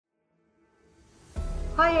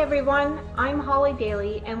Hi everyone, I'm Holly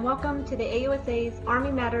Daly and welcome to the AUSA's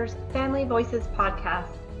Army Matters Family Voices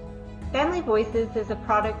podcast. Family Voices is a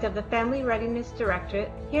product of the Family Readiness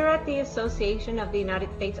Directorate here at the Association of the United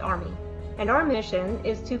States Army, and our mission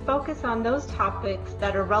is to focus on those topics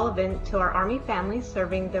that are relevant to our Army families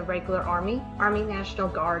serving the regular Army, Army National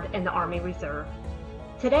Guard, and the Army Reserve.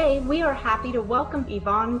 Today, we are happy to welcome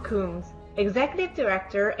Yvonne Coombs, Executive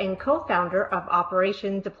Director and co-founder of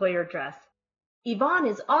Operation Deploy Your Dress. Yvonne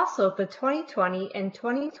is also the 2020 and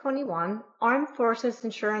 2021 Armed Forces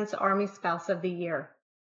Insurance Army Spouse of the Year.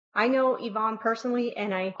 I know Yvonne personally,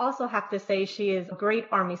 and I also have to say she is a great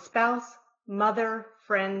Army spouse, mother,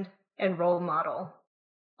 friend, and role model.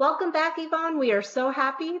 Welcome back, Yvonne. We are so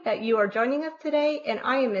happy that you are joining us today, and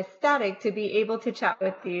I am ecstatic to be able to chat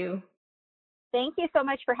with you. Thank you so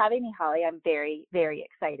much for having me, Holly. I'm very, very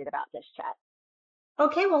excited about this chat.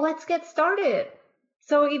 Okay, well, let's get started.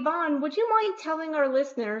 So, Yvonne, would you mind telling our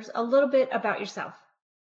listeners a little bit about yourself?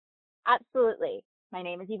 Absolutely. My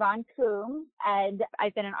name is Yvonne Coombs, and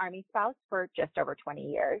I've been an Army spouse for just over 20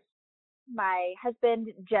 years. My husband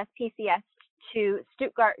just PCSed to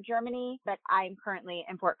Stuttgart, Germany, but I'm currently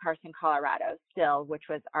in Fort Carson, Colorado still, which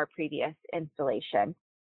was our previous installation.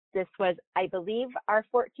 This was, I believe, our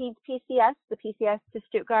 14th PCS, the PCS to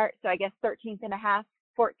Stuttgart, so I guess 13th and a half,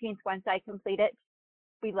 14th once I complete it.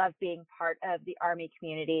 We love being part of the Army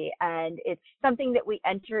community, and it's something that we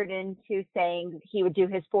entered into saying he would do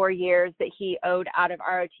his 4 years that he owed out of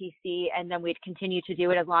ROTC, and then we'd continue to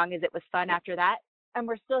do it as long as it was fun after that. And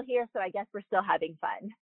we're still here, so I guess we're still having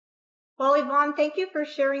fun. Well, Yvonne, thank you for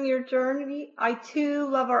sharing your journey. I too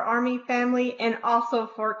love our Army family and also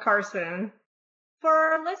Fort Carson. For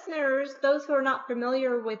our listeners, those who are not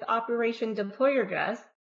familiar with Operation Deploy Your Dress,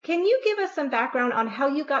 can you give us some background on how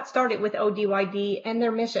you got started with ODYD and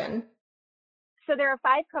their mission? So there are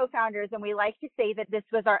 5 co-founders, and we like to say that this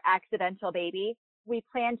was our accidental baby. We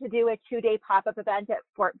planned to do a 2-day pop-up event at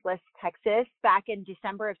Fort Bliss, Texas, back in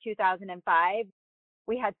December of 2005.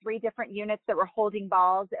 We had 3 different units that were holding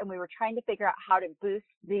balls, and we were trying to figure out how to boost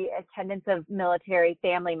the attendance of military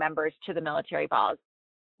family members to the military balls.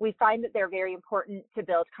 We find that they're very important to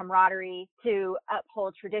build camaraderie, to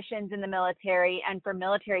uphold traditions in the military, and for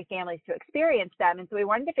military families to experience them. And so we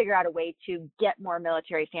wanted to figure out a way to get more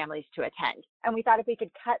military families to attend. And we thought if we could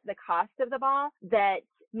cut the cost of the ball, that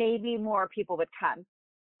maybe more people would come.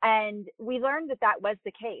 And we learned that that was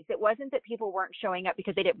the case. It wasn't that people weren't showing up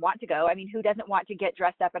because they didn't want to go. I mean, who doesn't want to get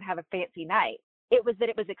dressed up and have a fancy night? It was that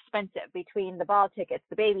it was expensive between the ball tickets,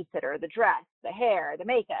 the babysitter, the dress, the hair, the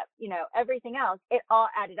makeup, everything else. It all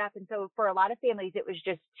added up. And so for a lot of families, it was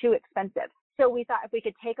just too expensive. So we thought if we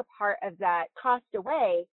could take a part of that cost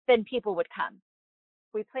away, then people would come.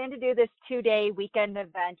 We planned to do this 2-day weekend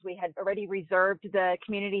event. We had already reserved the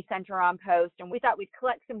community center on post, and we thought we'd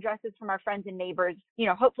collect some dresses from our friends and neighbors,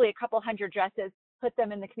 hopefully a couple hundred dresses, put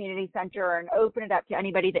them in the community center and open it up to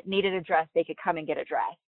anybody that needed a dress. They could come and get a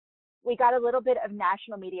dress. We got a little bit of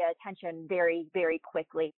national media attention very, very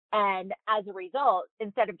quickly. And as a result,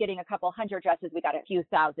 instead of getting a couple hundred dresses, we got a few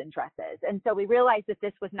thousand dresses. And so we realized that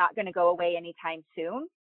this was not going to go away anytime soon.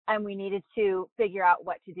 And we needed to figure out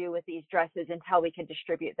what to do with these dresses until we could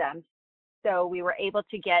distribute them. So we were able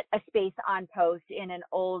to get a space on post in an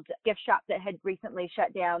old gift shop that had recently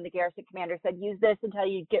shut down. The garrison commander said, use this until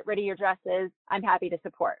you get rid of your dresses. I'm happy to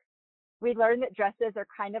support. We learned that dresses are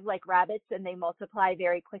kind of like rabbits and they multiply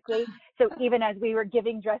very quickly. So even as we were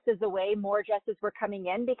giving dresses away, more dresses were coming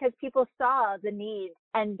in because people saw the need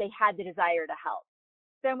and they had the desire to help.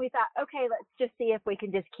 Then we thought, okay, let's just see if we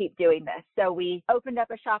can just keep doing this. So we opened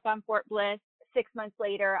up a shop on Fort Bliss. 6 months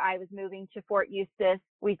later, I was moving to Fort Eustis.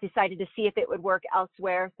 We decided to see if it would work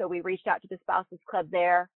elsewhere. So we reached out to the Spouses Club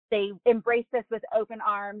there. They embraced us with open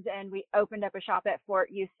arms, and we opened up a shop at Fort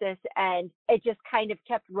Eustis, and it just kind of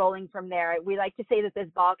kept rolling from there. We like to say that this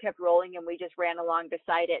ball kept rolling, and we just ran along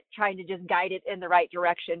beside it, trying to just guide it in the right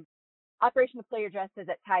direction. Operation Deploy Your Dress has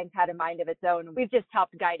at times had a mind of its own. We've just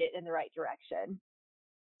helped guide it in the right direction.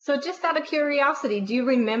 So just out of curiosity, do you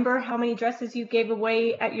remember how many dresses you gave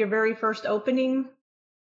away at your very first opening?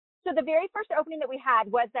 So the very first opening that we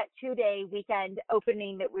had was that 2-day weekend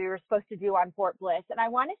opening that we were supposed to do on Fort Bliss. And I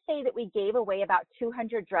want to say that we gave away about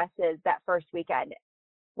 200 dresses that first weekend.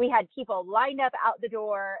 We had people lined up out the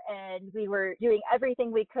door, and we were doing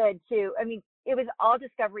everything we could it was all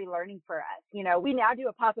discovery learning for us. We now do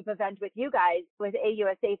a pop-up event with you guys with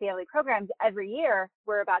AUSA Family Programs every year.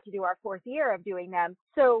 We're about to do our 4th year of doing them.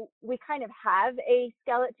 So we kind of have a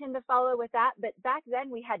skeleton to follow with that. But back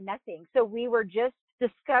then we had nothing. So we were just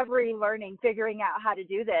discovery learning, figuring out how to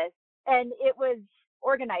do this. And it was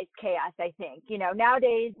organized chaos, I think.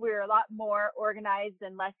 Nowadays we're a lot more organized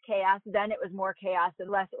and less chaos. Then it was more chaos and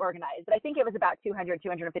less organized. But I think it was about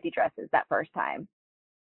 250 dresses that first time.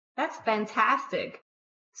 That's fantastic.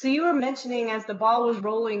 So you were mentioning as the ball was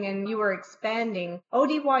rolling and you were expanding,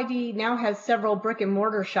 ODYD now has several brick and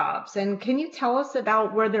mortar shops. And can you tell us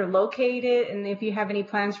about where they're located and if you have any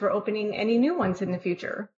plans for opening any new ones in the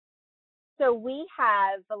future? So we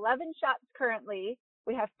have 11 shops currently.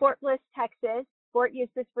 We have Fort Bliss, Texas, Fort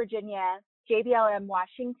Eustis, Virginia, JBLM,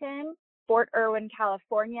 Washington, Fort Irwin,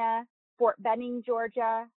 California, Fort Benning,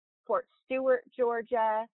 Georgia, Fort Stewart,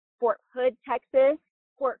 Georgia, Fort Hood, Texas,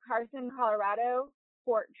 Fort Carson, Colorado,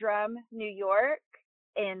 Fort Drum, New York,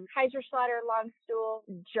 in Kaiserslautern, Longstuhl,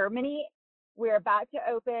 Germany. We're about to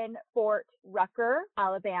open Fort Rucker,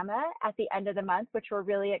 Alabama at the end of the month, which we're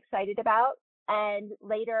really excited about. And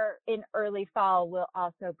later in early fall, we'll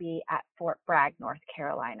also be at Fort Bragg, North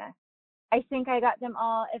Carolina. I think I got them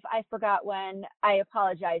all. If I forgot one, I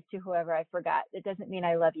apologize to whoever I forgot. It doesn't mean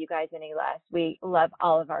I love you guys any less. We love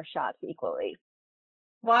all of our shops equally.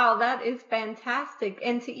 Wow, that is fantastic.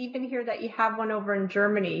 And to even hear that you have one over in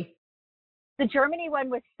Germany. The Germany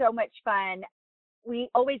one was so much fun. We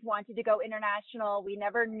always wanted to go international. We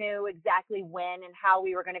never knew exactly when and how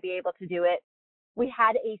we were going to be able to do it. We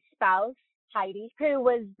had a spouse, Heidi, who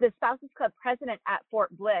was the Spouses Club president at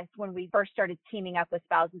Fort Bliss when we first started teaming up with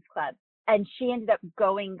Spouses Club. And she ended up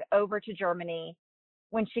going over to Germany.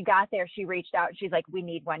 When she got there, she reached out and she's like, we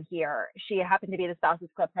need one here. She happened to be the Spouses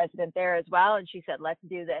Club president there as well. And she said, let's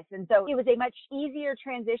do this. And so it was a much easier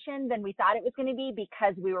transition than we thought it was going to be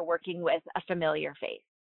because we were working with a familiar face.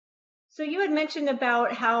 So you had mentioned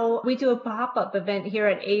about how we do a pop-up event here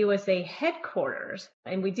at AUSA headquarters,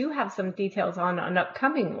 and we do have some details on an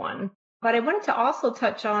upcoming one. But I wanted to also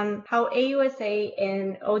touch on how AUSA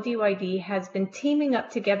and ODYD has been teaming up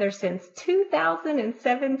together since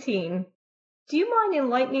 2017. Do you mind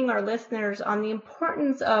enlightening our listeners on the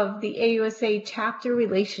importance of the AUSA chapter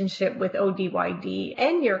relationship with ODYD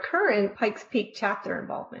and your current Pikes Peak chapter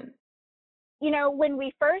involvement? When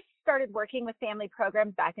we first started working with family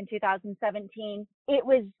programs back in 2017, it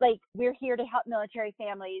was like, we're here to help military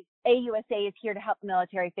families. AUSA is here to help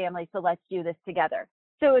military families, so let's do this together.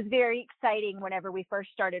 So it was very exciting whenever we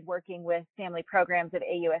first started working with family programs at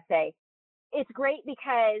AUSA. It's great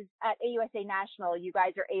because at AUSA National, you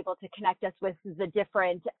guys are able to connect us with the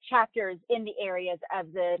different chapters in the areas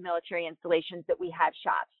of the military installations that we have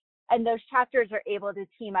shops. And those chapters are able to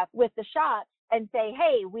team up with the shops and say,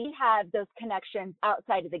 hey, we have those connections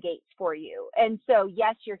outside of the gates for you. And so,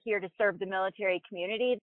 yes, you're here to serve the military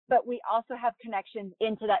community, but we also have connections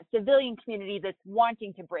into that civilian community that's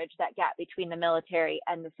wanting to bridge that gap between the military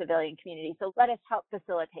and the civilian community. So let us help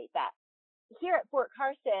facilitate that. Here at Fort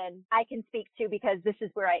Carson, I can speak to because this is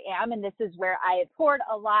where I am and this is where I have poured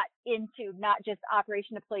a lot into not just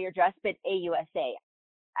Operation Deploy Your Dress, but AUSA.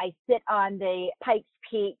 I sit on the Pikes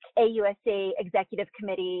Peak AUSA Executive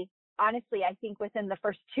Committee. Honestly, I think within the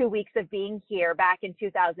first 2 weeks of being here back in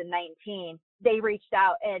 2019, they reached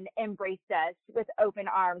out and embraced us with open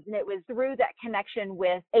arms. And it was through that connection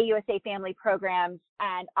with AUSA family programs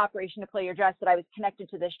and Operation Deploy Your Dress that I was connected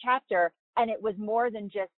to this chapter. And it was more than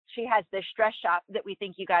just, she has this dress shop that we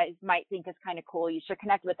think you guys might think is kind of cool. You should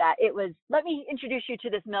connect with that. It was, let me introduce you to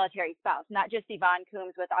this military spouse, not just Yvonne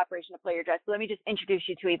Coombs with Operation Deploy Your Dress, but let me just introduce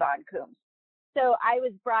you to Yvonne Coombs. So I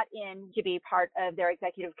was brought in to be part of their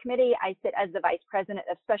executive committee. I sit as the vice president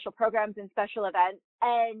of special programs and special events.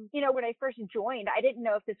 And, when I first joined, I didn't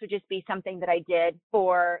know if this would just be something that I did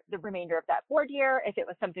for the remainder of that 4th year, if it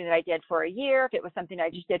was something that I did for a year, if it was something I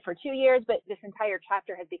just did for 2 years. But this entire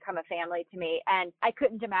chapter has become a family to me. And I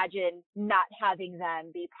couldn't imagine not having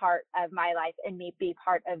them be part of my life and me be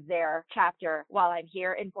part of their chapter while I'm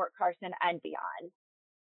here in Fort Carson and beyond.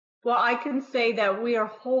 Well, I can say that we are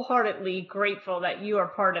wholeheartedly grateful that you are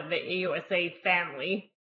part of the AUSA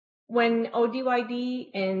family. When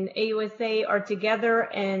ODYD and AUSA are together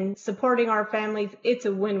and supporting our families, it's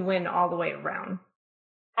a win-win all the way around.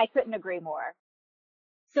 I couldn't agree more.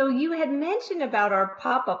 So you had mentioned about our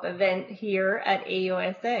pop-up event here at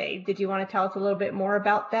AUSA. Did you want to tell us a little bit more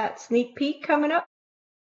about that sneak peek coming up?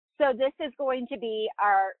 So this is going to be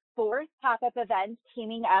our 4th pop-up event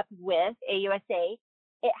teaming up with AUSA.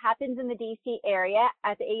 It happens in the DC area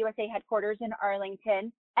at the AUSA headquarters in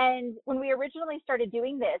Arlington. And when we originally started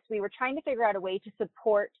doing this, we were trying to figure out a way to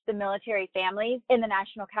support the military families in the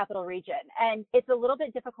National Capital Region. And it's a little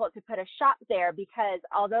bit difficult to put a shop there because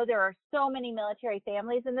although there are so many military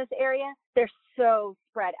families in this area, they're so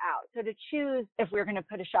spread out. So to choose if we're going to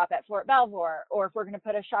put a shop at Fort Belvoir or if we're going to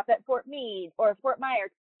put a shop at Fort Meade or Fort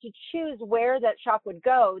Myers, to choose where that shop would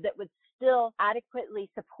go that would still adequately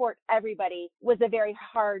support everybody was a very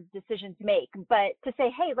hard decision to make. But to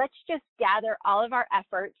say, hey, let's just gather all of our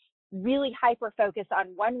efforts, really hyper focus on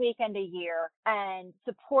one weekend a year and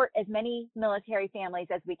support as many military families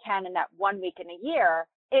as we can in that 1 week in a year,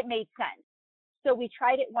 it made sense. So we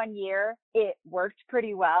tried it 1 year. It worked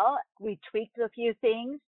pretty well. We tweaked a few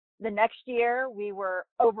things. The next year, we were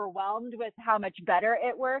overwhelmed with how much better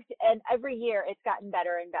it worked. And every year, it's gotten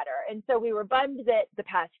better and better. And so we were bummed that the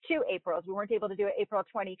past 2 Aprils, we weren't able to do it April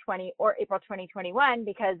 2020 or April 2021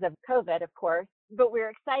 because of COVID, of course. But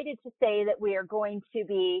we're excited to say that we are going to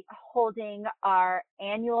be holding our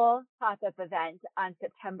annual pop-up event on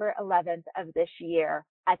September 11th of this year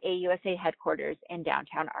at AUSA headquarters in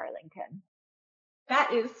downtown Arlington.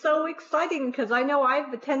 That is so exciting because I know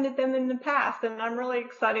I've attended them in the past and I'm really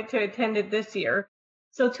excited to attend it this year.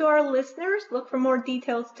 So to our listeners, look for more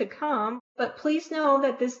details to come, but please know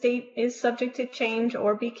that this date is subject to change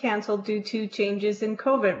or be canceled due to changes in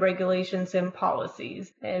COVID regulations and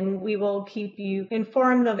policies. And we will keep you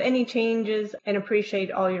informed of any changes and appreciate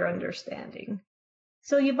all your understanding.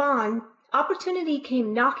 So Yvonne, opportunity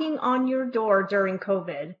came knocking on your door during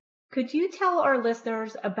COVID. Could you tell our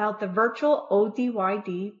listeners about the virtual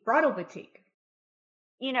ODYD Bridal Boutique?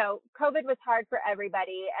 You know, COVID was hard for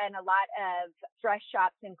everybody, and a lot of dress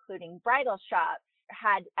shops, including bridal shops,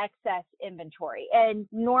 had excess inventory. And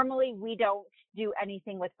normally we don't do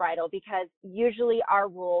anything with bridal because usually our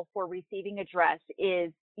rule for receiving a dress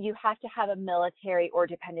is you have to have a military or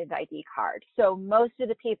dependent ID card. So most of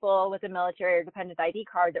the people with a military or dependent ID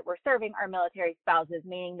card that we're serving are military spouses,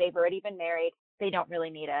 meaning they've already been married. They don't really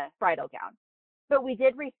need a bridal gown. But we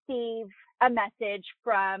did receive a message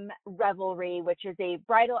from Revelry, which is a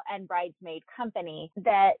bridal and bridesmaid company,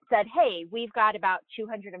 that said, hey, we've got about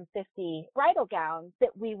 250 bridal gowns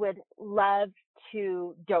that we would love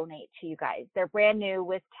to donate to you guys. They're brand new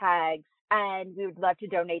with tags, and we would love to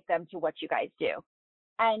donate them to what you guys do.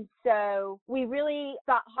 And so we really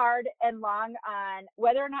thought hard and long on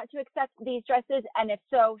whether or not to accept these dresses, and if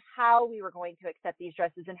so, how we were going to accept these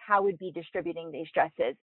dresses and how we'd be distributing these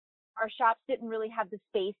dresses. Our shops didn't really have the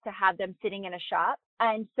space to have them sitting in a shop,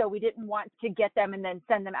 and so we didn't want to get them and then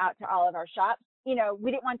send them out to all of our shops. You know,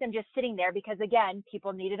 we didn't want them just sitting there because, again,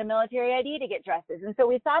 people needed a military ID to get dresses. And so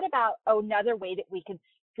we thought about another way that we could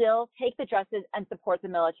still take the dresses and support the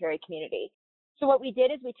military community. So what we did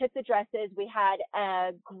is we took the dresses. We had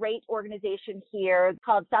a great organization here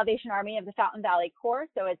called Salvation Army of the Fountain Valley Corps.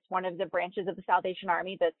 So it's one of the branches of the Salvation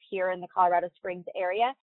Army that's here in the Colorado Springs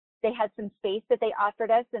area. They had some space that they offered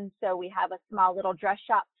us. And so we have a small little dress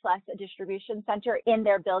shop plus a distribution center in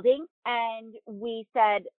their building. And we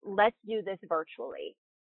said, let's do this virtually.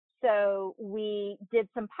 So we did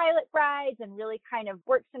some pilot brides and really kind of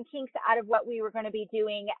worked some kinks out of what we were going to be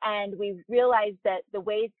doing. And we realized that the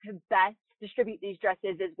ways to best distribute these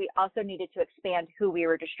dresses is we also needed to expand who we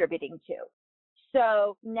were distributing to.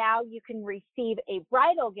 So now you can receive a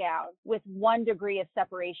bridal gown with 1 degree of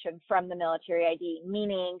separation from the military ID,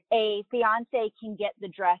 meaning a fiance can get the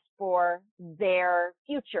dress for their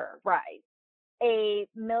future bride. A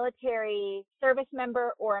military service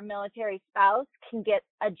member or a military spouse can get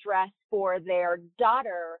a dress for their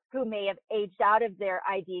daughter who may have aged out of their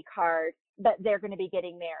ID card, but they're going to be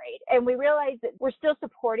getting married. And we realize that we're still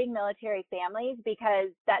supporting military families because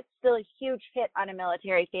that's still a huge hit on a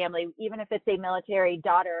military family, even if it's a military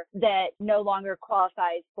daughter that no longer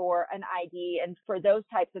qualifies for an ID. And for those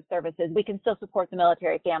types of services, we can still support the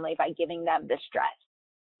military family by giving them this dress.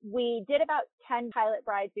 We did about 10 pilot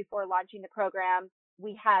brides before launching the program.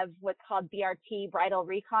 We have what's called BRT, Bridal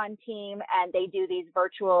Recon Team, and they do these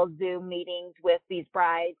virtual Zoom meetings with these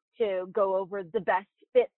brides to go over the best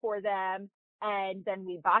fit for them. And then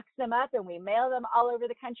we box them up and we mail them all over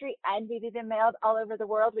the country, and we've even mailed all over the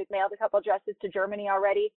world. We've mailed a couple dresses to Germany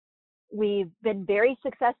already. We've been very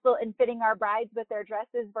successful in fitting our brides with their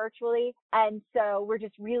dresses virtually. And so we're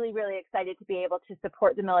just really, really excited to be able to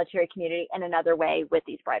support the military community in another way with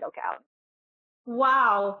these bridal gowns.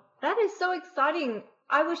 Wow, that is so exciting.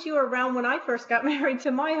 I wish you were around when I first got married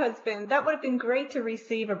to my husband. That would have been great to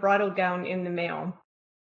receive a bridal gown in the mail.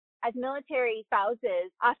 As military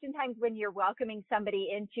spouses, oftentimes when you're welcoming somebody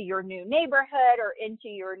into your new neighborhood or into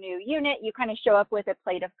your new unit, you kind of show up with a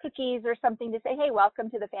plate of cookies or something to say, hey,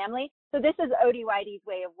 welcome to the family. So this is ODYD's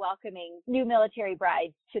way of welcoming new military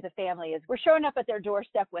brides to the family, is we're showing up at their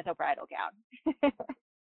doorstep with a bridal gown.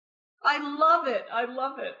 I love it. I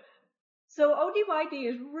love it. So ODYD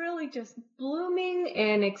is really just blooming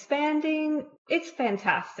and expanding. It's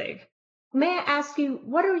fantastic. May I ask you,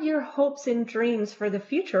 what are your hopes and dreams for the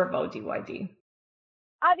future of ODYD?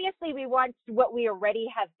 Obviously, we want what we already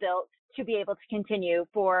have built to be able to continue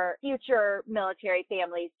for future military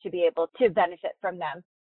families to be able to benefit from them.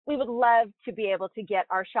 We would love to be able to get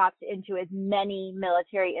our shops into as many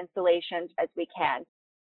military installations as we can.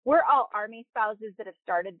 We're all Army spouses that have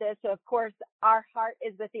started this. So, of course, our heart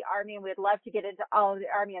is with the Army, and we'd love to get into all of the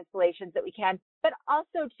Army installations that we can, but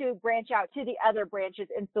also to branch out to the other branches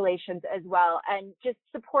installations as well, and just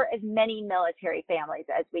support as many military families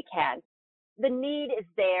as we can. The need is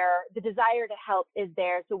there. The desire to help is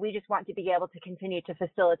there. So we just want to be able to continue to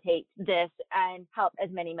facilitate this and help as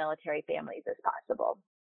many military families as possible.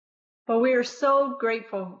 Well, we are so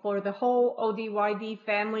grateful for the whole ODYD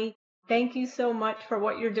family. Thank you so much for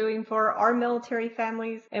what you're doing for our military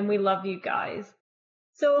families, and we love you guys.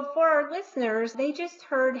 So for our listeners, they just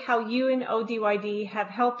heard how you and ODYD have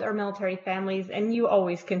helped our military families, and you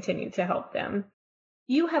always continue to help them.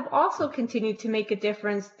 You have also continued to make a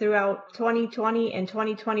difference throughout 2020 and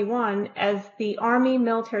 2021 as the Army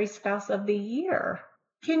Military Spouse of the Year.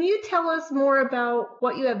 Can you tell us more about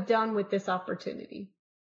what you have done with this opportunity?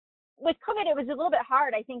 With COVID, it was a little bit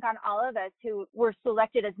hard, I think, on all of us who were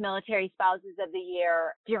selected as Military Spouses of the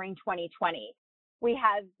Year during 2020. We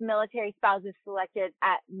have military spouses selected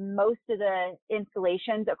at most of the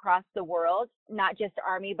installations across the world, not just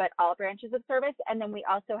Army, but all branches of service. And then we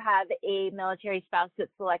also have a military spouse that's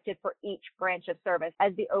selected for each branch of service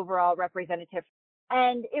as the overall representative.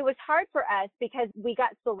 And it was hard for us because we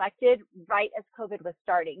got selected right as COVID was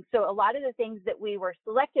starting. So a lot of the things that we were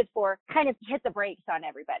selected for kind of hit the brakes on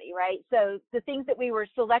everybody, right? So the things that we were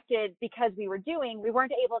selected because we were doing, we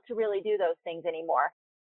weren't able to really do those things anymore.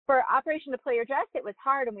 For Operation Deploy Your Dress, it was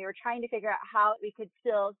hard, and we were trying to figure out how we could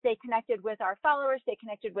still stay connected with our followers, stay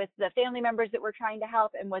connected with the family members that we're trying to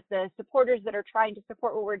help, and with the supporters that are trying to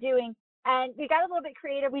support what we're doing. And we got a little bit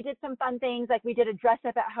creative. We did some fun things, like we did a dress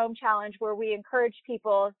up at home challenge where we encouraged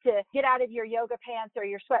people to get out of your yoga pants or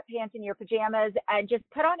your sweatpants and your pajamas and just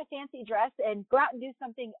put on a fancy dress and go out and do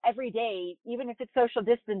something every day, even if it's social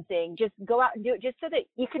distancing. Just go out and do it just so that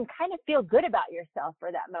you can kind of feel good about yourself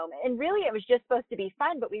for that moment. And really, it was just supposed to be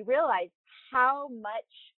fun, but we realized how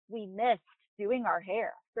much we missed doing our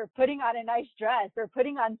hair or putting on a nice dress or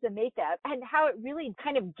putting on some makeup, and how it really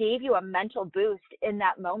kind of gave you a mental boost in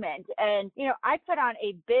that moment. And, you know, I put on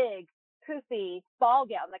a big poofy ball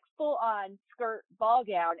gown, like full on skirt ball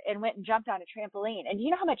gown, and went and jumped on a trampoline. And do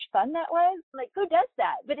you know how much fun that was? Like, who does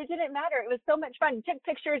that? But it didn't matter. It was so much fun. Took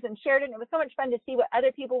pictures and shared it. And it was so much fun to see what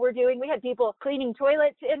other people were doing. We had people cleaning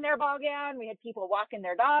toilets in their ball gown. We had people walking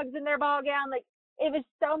their dogs in their ball gown. Like, it was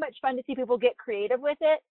so much fun to see people get creative with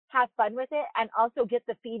it, have fun with it, and also get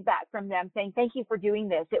the feedback from them saying, thank you for doing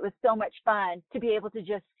this. It was so much fun to be able to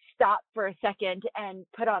just stop for a second and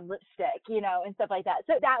put on lipstick, you know, and stuff like that.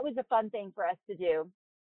 So that was a fun thing for us to do.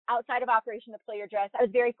 Outside of Operation Deploy Your Dress, I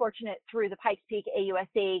was very fortunate through the Pikes Peak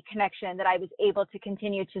AUSA connection that I was able to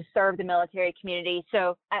continue to serve the military community.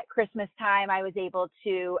 So at Christmas time, I was able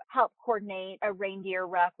to help coordinate a reindeer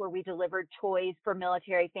ruck where we delivered toys for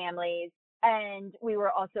military families. And we were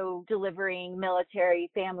also delivering military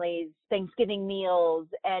families Thanksgiving meals,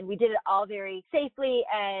 and we did it all very safely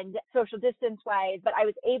and social distance wise, but I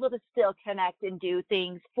was able to still connect and do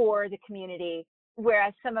things for the community.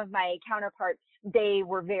 Whereas some of my counterparts, they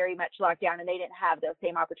were very much locked down and they didn't have those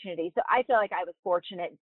same opportunities. So I feel like I was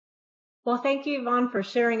fortunate. Well, thank you, Yvonne, for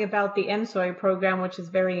sharing about the MSOI program, which is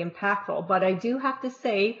very impactful. But I do have to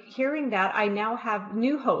say, hearing that, I now have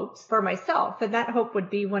new hopes for myself. And that hope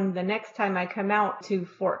would be when the next time I come out to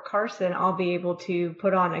Fort Carson, I'll be able to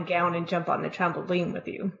put on a gown and jump on the trampoline with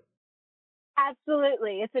you.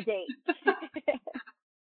 Absolutely. It's a date.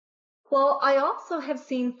 Well, I also have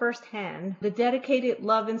seen firsthand the dedicated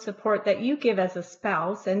love and support that you give as a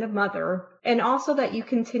spouse and a mother, and also that you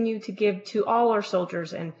continue to give to all our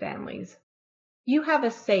soldiers and families. You have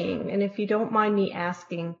a saying, and if you don't mind me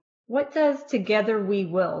asking, what does "Together We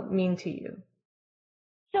Will" mean to you?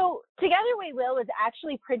 So Together We Will was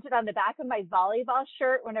actually printed on the back of my volleyball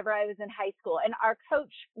shirt whenever I was in high school. And our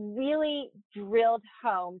coach really drilled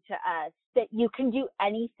home to us that you can do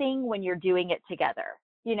anything when you're doing it together.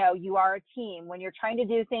 You know, you are a team. When you're trying to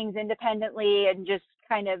do things independently and just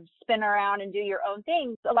kind of spin around and do your own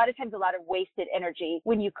thing, a lot of times a lot of wasted energy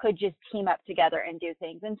when you could just team up together and do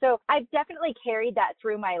things. And so I've definitely carried that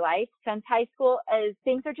through my life since high school, as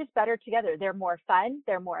things are just better together. They're more fun,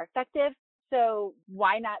 they're more effective. So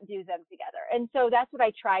why not do them together? And so that's what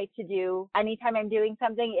I try to do anytime I'm doing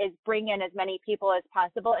something, is bring in as many people as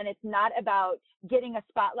possible. And it's not about getting a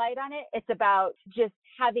spotlight on it. It's about just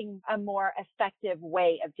having a more effective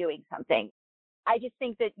way of doing something. I just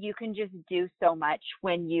think that you can just do so much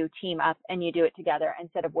when you team up and you do it together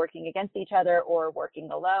instead of working against each other or working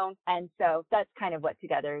alone. And so that's kind of what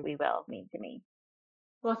Together We Will mean to me.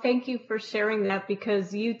 Well, thank you for sharing that,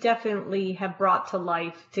 because you definitely have brought to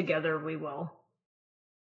life Together We Will.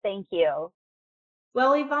 Thank you.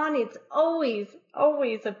 Well, Yvonne, it's always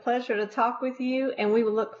a pleasure to talk with you, and we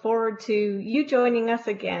will look forward to you joining us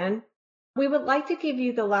again. We would like to give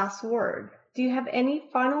you the last word. Do you have any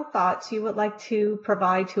final thoughts you would like to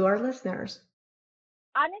provide to our listeners?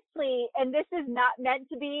 Honestly, and this is not meant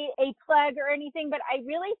to be a plug or anything, but I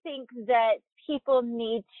really think that people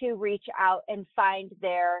need to reach out and find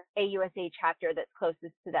their AUSA chapter that's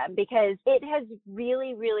closest to them, because it has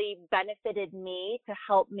really, really benefited me to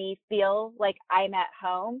help me feel like I'm at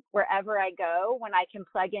home wherever I go when I can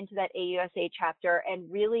plug into that AUSA chapter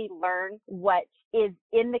and really learn what is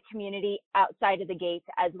in the community outside of the gates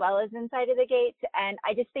as well as inside of the gates. And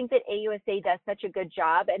I just think that AUSA does such a good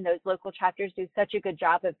job, and those local chapters do such a good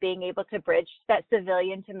job of being able to bridge that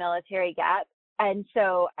civilian to military gap. And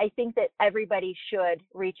so I think that everybody should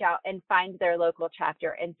reach out and find their local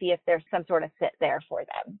chapter and see if there's some sort of fit there for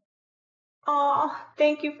them. Oh,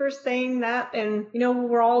 thank you for saying that. And,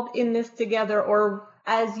 we're all in this together, or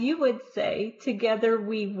as you would say, together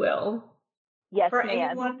we will. Yes, for ma'am.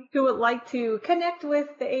 anyone who would like to connect with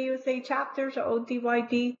the AUSA chapters or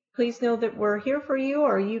ODYD, please know that we're here for you,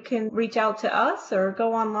 or you can reach out to us or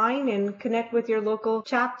go online and connect with your local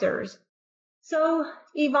chapters. So,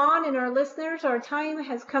 Yvonne and our listeners, our time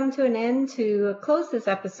has come to an end to close this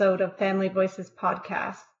episode of Family Voices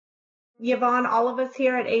Podcast. Yvonne, all of us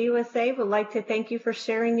here at AUSA would like to thank you for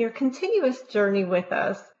sharing your continuous journey with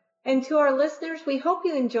us. And to our listeners, we hope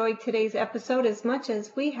you enjoyed today's episode as much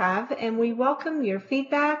as we have, and we welcome your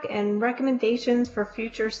feedback and recommendations for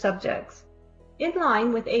future subjects. In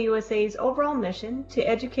line with AUSA's overall mission to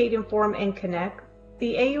educate, inform, and connect,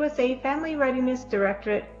 the AUSA Family Readiness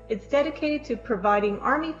Directorate is dedicated to providing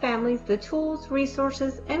Army families the tools,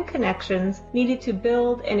 resources, and connections needed to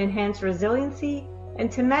build and enhance resiliency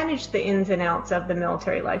and to manage the ins and outs of the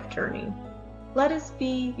military life journey. Let us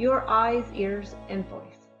be your eyes, ears, and voice.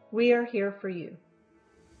 We are here for you.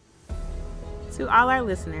 To all our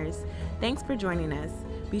listeners, thanks for joining us.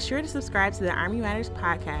 Be sure to subscribe to the Army Matters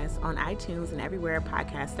podcast on iTunes and everywhere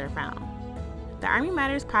podcasts are found. The Army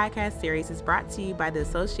Matters podcast series is brought to you by the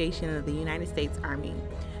Association of the United States Army,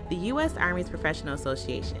 the U.S. Army's professional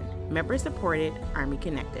association, member-supported,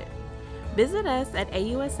 Army-connected. Visit us at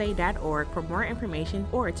ausa.org for more information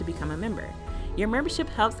or to become a member. Your membership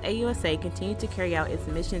helps AUSA continue to carry out its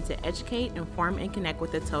mission to educate, inform, and connect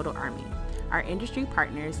with the total Army, our industry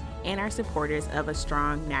partners, and our supporters of a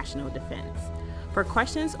strong national defense. For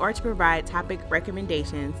questions or to provide topic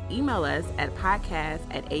recommendations, email us at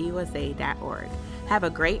podcast@ausa.org. Have a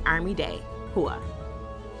great Army Day. Hua.